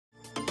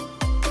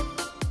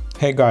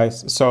Hey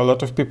guys, so a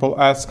lot of people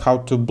ask how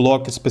to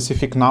block a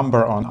specific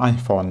number on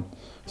iPhone.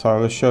 So I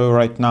will show you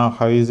right now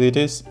how easy it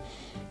is.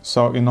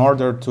 So in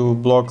order to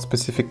block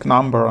specific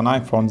number on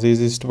iPhone, the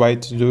easiest way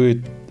to do it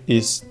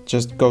is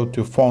just go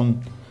to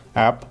Phone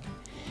app,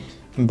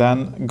 and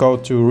then go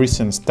to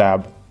Recents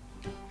tab.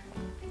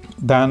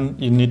 Then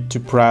you need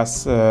to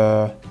press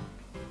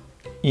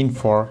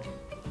Info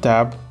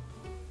tab,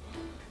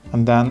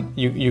 and then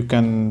you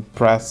can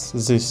press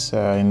this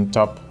in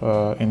top,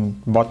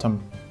 in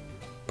bottom.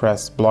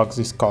 Press block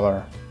this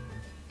caller.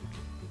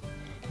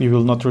 You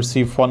will not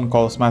receive phone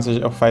calls,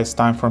 message or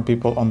FaceTime from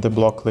people on the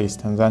block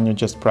list, and then you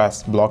just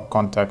press block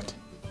contact.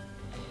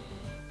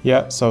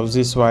 Yeah, so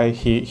this way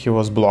he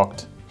was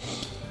blocked.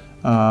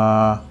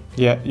 Yeah,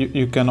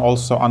 you can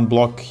also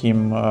unblock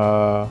him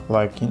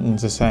like in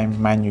the same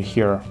menu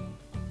here.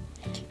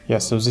 Yeah,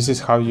 so this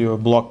is how you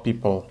block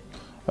people.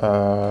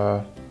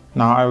 Now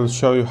I will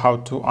show you how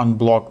to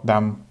unblock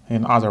them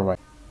in other way.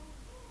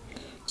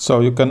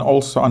 So you can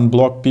also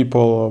unblock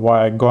people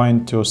by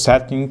going to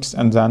settings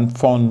and then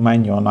phone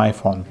menu on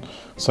iPhone.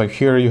 So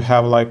here you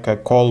have like a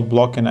call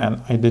blocking and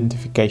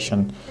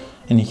identification.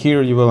 And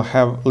here you will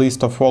have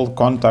list of all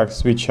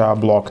contacts which are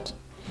blocked.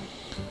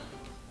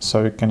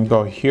 So you can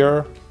go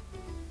here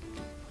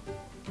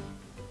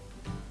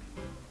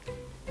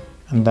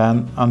and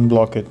then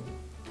unblock it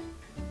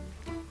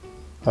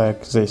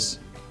like this.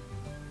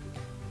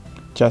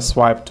 Just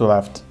swipe to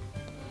left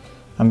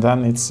and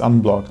then it's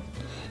unblocked.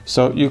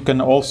 So you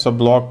can also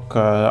block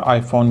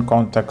iPhone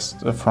contacts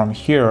from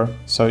here.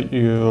 So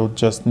you'll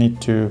just need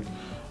to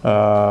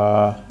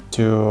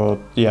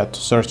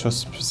search a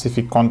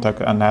specific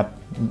contact and add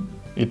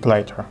it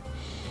later.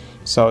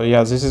 So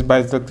yeah, this is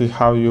basically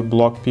how you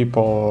block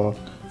people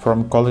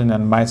from calling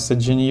and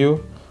messaging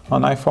you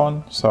on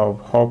iPhone. So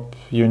hope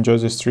you enjoy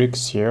this trick.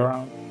 See you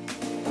around.